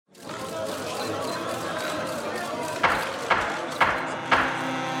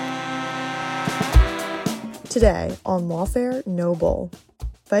Today on Lawfare No Bull,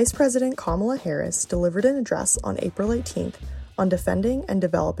 Vice President Kamala Harris delivered an address on April 18th on defending and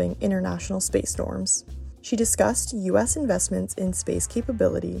developing international space norms. She discussed U.S. investments in space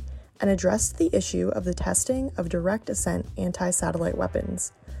capability and addressed the issue of the testing of direct ascent anti-satellite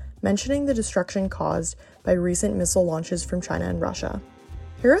weapons, mentioning the destruction caused by recent missile launches from China and Russia.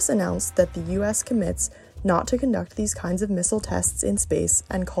 Harris announced that the U.S. commits not to conduct these kinds of missile tests in space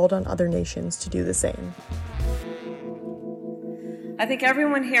and called on other nations to do the same. I think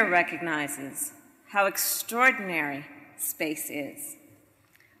everyone here recognizes how extraordinary space is.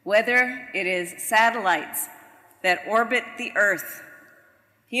 Whether it is satellites that orbit the Earth,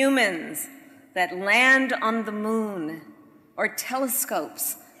 humans that land on the moon, or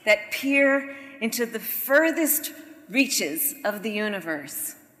telescopes that peer into the furthest reaches of the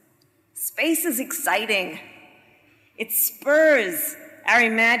universe. Space is exciting. It spurs our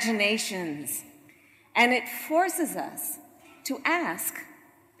imaginations, and it forces us to ask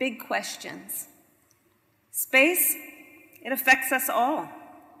big questions. Space, it affects us all,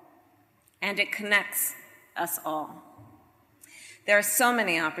 and it connects us all. There are so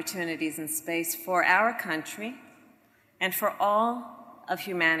many opportunities in space for our country and for all of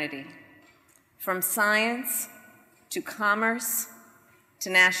humanity, from science to commerce to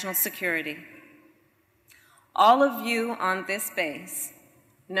national security. All of you on this base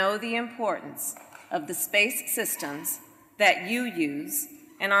know the importance of the space systems that you use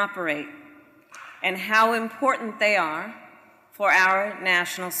and operate, and how important they are for our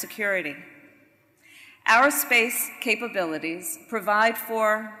national security. Our space capabilities provide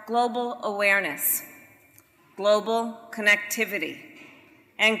for global awareness, global connectivity,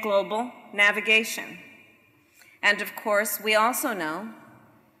 and global navigation. And of course, we also know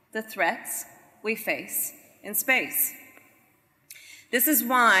the threats we face in space. This is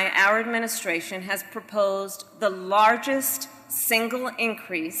why our administration has proposed the largest single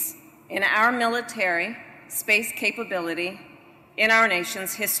increase in our military space capability in our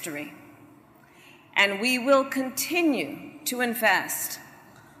nation's history. And we will continue to invest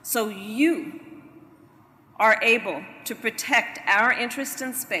so you are able to protect our interest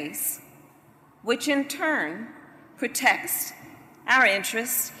in space, which in turn protects our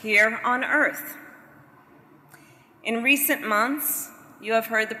interests here on Earth. In recent months, you have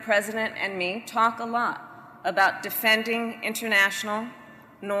heard the President and me talk a lot about defending international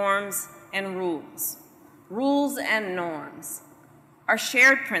norms and rules. Rules and norms are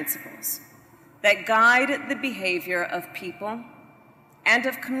shared principles that guide the behavior of people and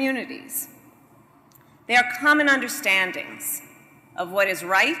of communities. They are common understandings of what is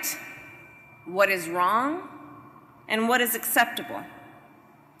right, what is wrong, and what is acceptable.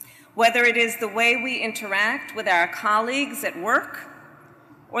 Whether it is the way we interact with our colleagues at work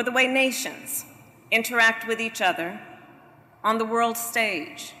or the way nations interact with each other on the world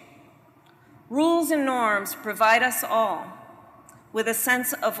stage. Rules and norms provide us all with a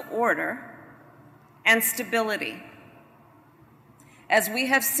sense of order and stability. As we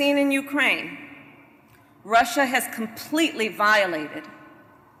have seen in Ukraine, Russia has completely violated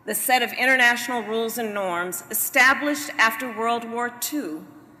the set of international rules and norms established after World War II,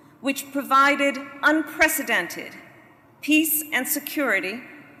 which provided unprecedented peace and security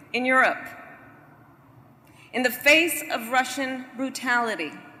in Europe. In the face of Russian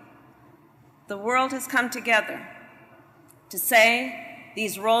brutality, the world has come together to say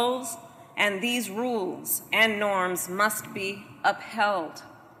these roles and these rules and norms must be upheld.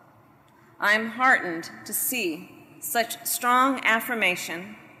 I am heartened to see such strong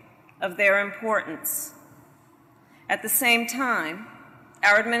affirmation of their importance. At the same time,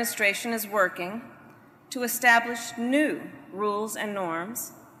 our administration is working to establish new rules and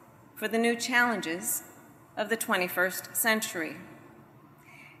norms for the new challenges of the 21st century.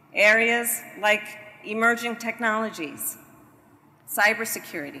 Areas like emerging technologies,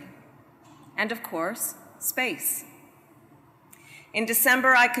 cybersecurity, and of course, space. In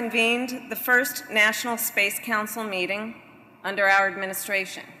December, I convened the first National Space Council meeting under our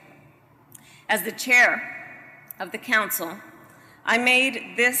administration. As the chair of the council, I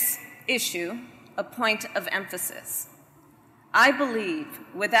made this issue a point of emphasis. I believe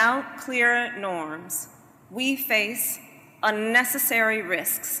without clear norms, we face unnecessary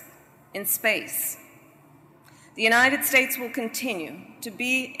risks in space. The United States will continue to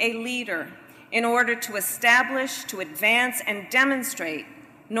be a leader in order to establish, to advance, and demonstrate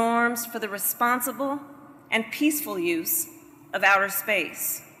norms for the responsible and peaceful use of outer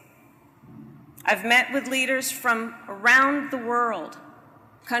space. I've met with leaders from around the world,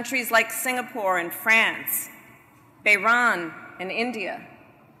 countries like Singapore and France, Bahrain and India,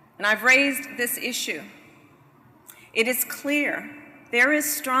 and I've raised this issue It is clear there is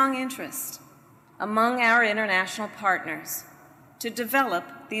strong interest among our international partners to develop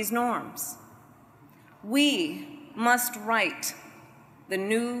these norms. We must write the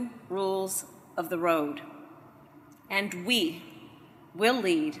new rules of the road, and we will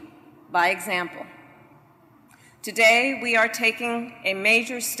lead by example. Today, we are taking a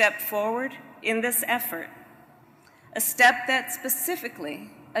major step forward in this effort, a step that specifically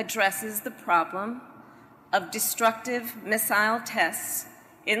addresses the problem of destructive missile tests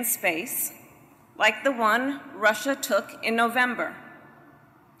in space, like the one Russia took in November.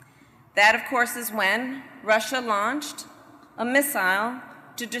 That, of course, is when Russia launched a missile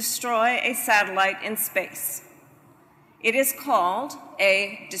to destroy a satellite in space. It is called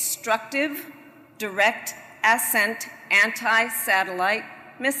a destructive direct ascent anti-satellite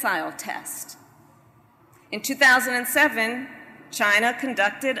missile test. In 2007, China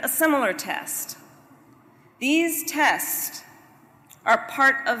conducted a similar test. These tests are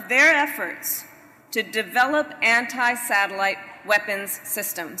part of their efforts to develop anti-satellite weapons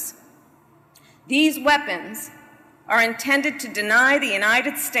systems. These weapons are intended to deny the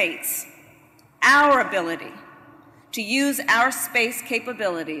United States our ability to use our space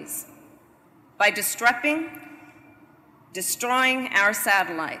capabilities by destroying our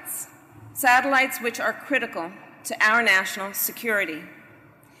satellites which are critical to our national security.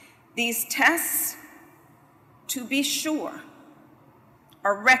 These tests, to be sure,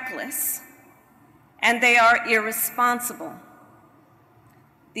 are reckless, and they are irresponsible.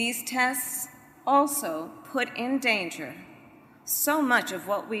 These tests also put in danger so much of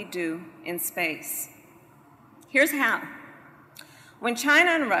what we do in space. Here's how. When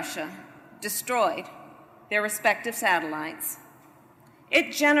China and Russia destroyed their respective satellites,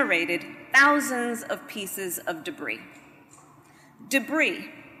 it generated thousands of pieces of debris. Debris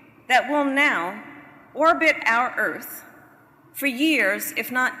that will now orbit our Earth for years,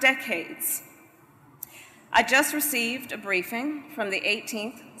 if not decades. I just received a briefing from the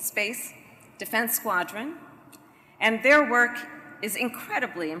 18th Space Defense Squadron, and their work is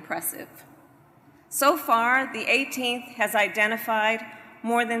incredibly impressive. So far, the 18th has identified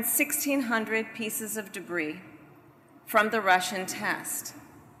more than 1,600 pieces of debris from the Russian test.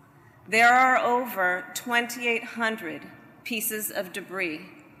 There are over 2,800 pieces of debris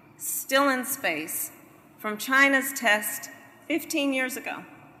still in space from China's test 15 years ago.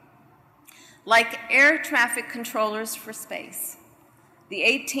 Like air traffic controllers for space, the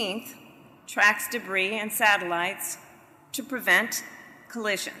 18th tracks debris and satellites to prevent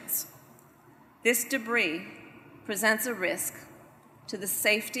collisions. This debris presents a risk to the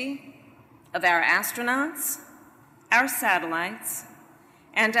safety of our astronauts, our satellites,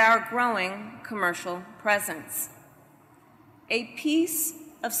 and our growing commercial presence. A piece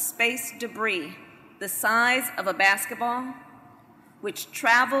of space debris the size of a basketball, which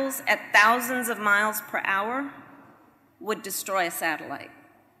travels at thousands of miles per hour, would destroy a satellite.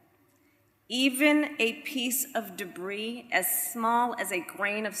 Even a piece of debris as small as a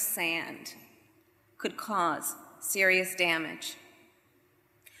grain of sand could cause serious damage.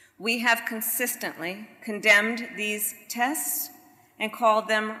 We have consistently condemned these tests and called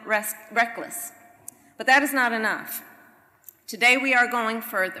them reckless. But that is not enough. Today we are going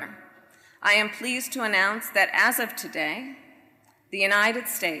further. I am pleased to announce that as of today, the United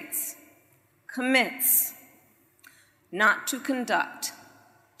States commits not to conduct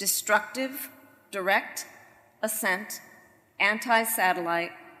destructive, direct ascent,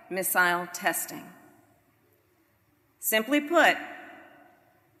 anti-satellite missile testing. Simply put,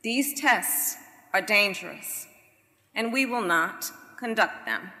 these tests are dangerous, and we will not conduct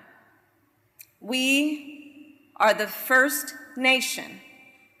them. We are the first nation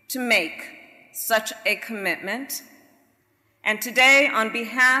to make such a commitment, and today, on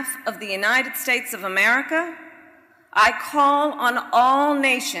behalf of the United States of America, I call on all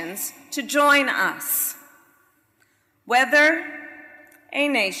nations to join us. Whether a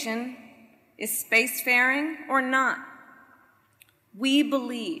nation is spacefaring or not, we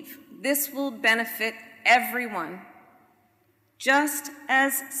believe this will benefit everyone, just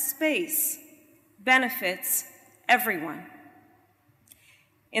as space benefits everyone.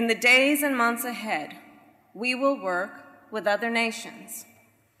 In the days and months ahead, we will work with other nations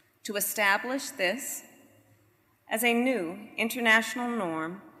to establish this as a new international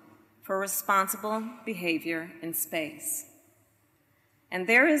norm for responsible behavior in space. And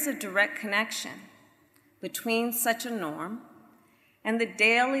there is a direct connection between such a norm and the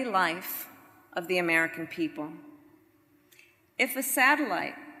daily life of the American people. If a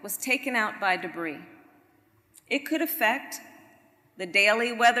satellite was taken out by debris, it could affect the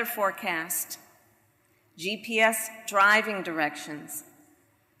daily weather forecast GPS driving directions,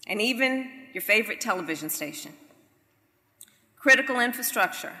 and even your favorite television station. Critical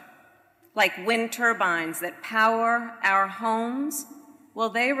infrastructure, like wind turbines that power our homes, well,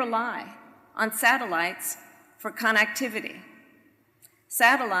 they rely on satellites for connectivity.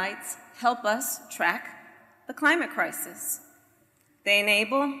 Satellites help us track the climate crisis. They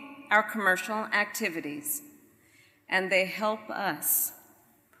enable our commercial activities, and they help us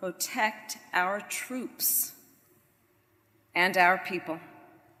protect our troops and our people.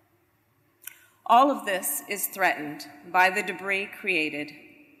 All of this is threatened by the debris created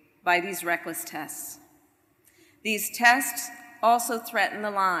by these reckless tests. These tests also threaten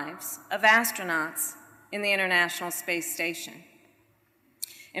the lives of astronauts in the International Space Station.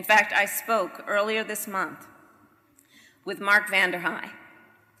 In fact, I spoke earlier this month with Mark Vande Hei,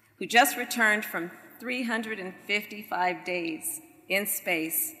 who just returned from 355 days in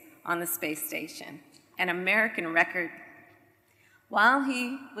space on the space station, an American record. While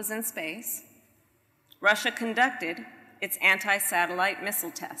he was in space, Russia conducted its anti-satellite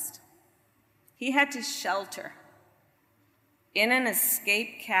missile test. He had to shelter in an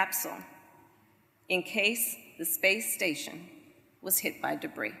escape capsule in case the space station was hit by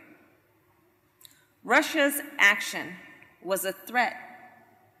debris. Russia's action was a threat,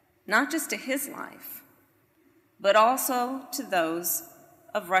 not just to his life, but also to those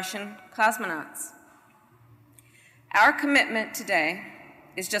of Russian cosmonauts. Our commitment today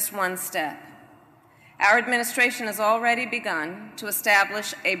is just one step. Our administration has already begun to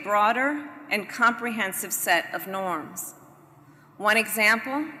establish a broader and comprehensive set of norms. One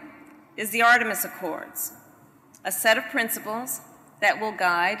example is the Artemis Accords, a set of principles that will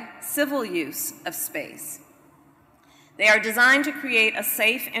guide civil use of space. They are designed to create a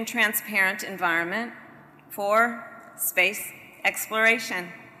safe and transparent environment for space exploration,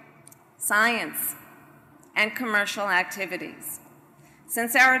 science, and commercial activities.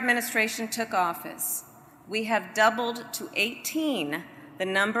 Since our administration took office, we have doubled to 18 the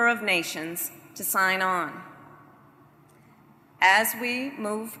number of nations to sign on. As we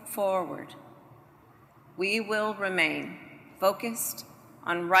move forward, we will remain focused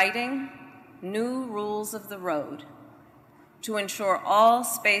on writing new rules of the road to ensure all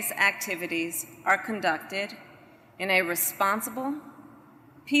space activities are conducted in a responsible,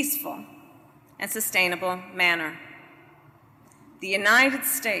 peaceful, and sustainable manner. The United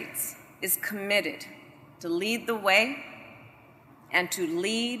States is committed to lead the way and to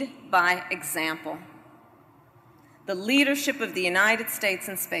lead by example. The leadership of the United States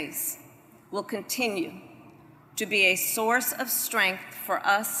in space will continue to be a source of strength for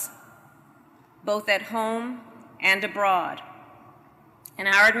us, both at home and abroad. And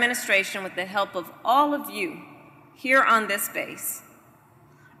our administration, with the help of all of you here on this base,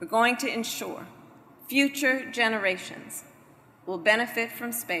 are going to ensure future generations will benefit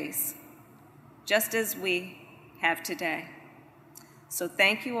from space just as we have today. So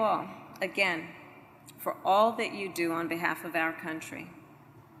thank you all again for all that you do on behalf of our country.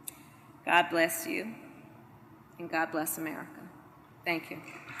 God bless you, and God bless America. Thank you.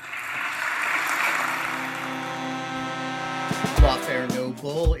 Lawfare No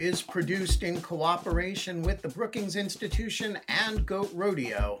Bull is produced in cooperation with the Brookings Institution and Goat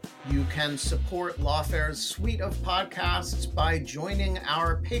Rodeo. You can support Lawfare's suite of podcasts by joining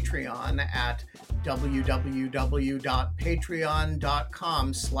our Patreon at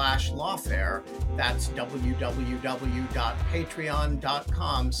www.patreon.com/lawfare. That's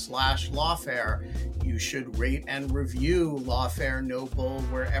www.patreon.com/lawfare. You should rate and review Lawfare No Bull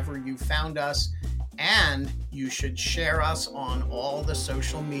wherever you found us, and you should share us on all the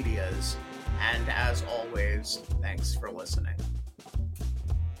social medias. And as always, thanks for listening.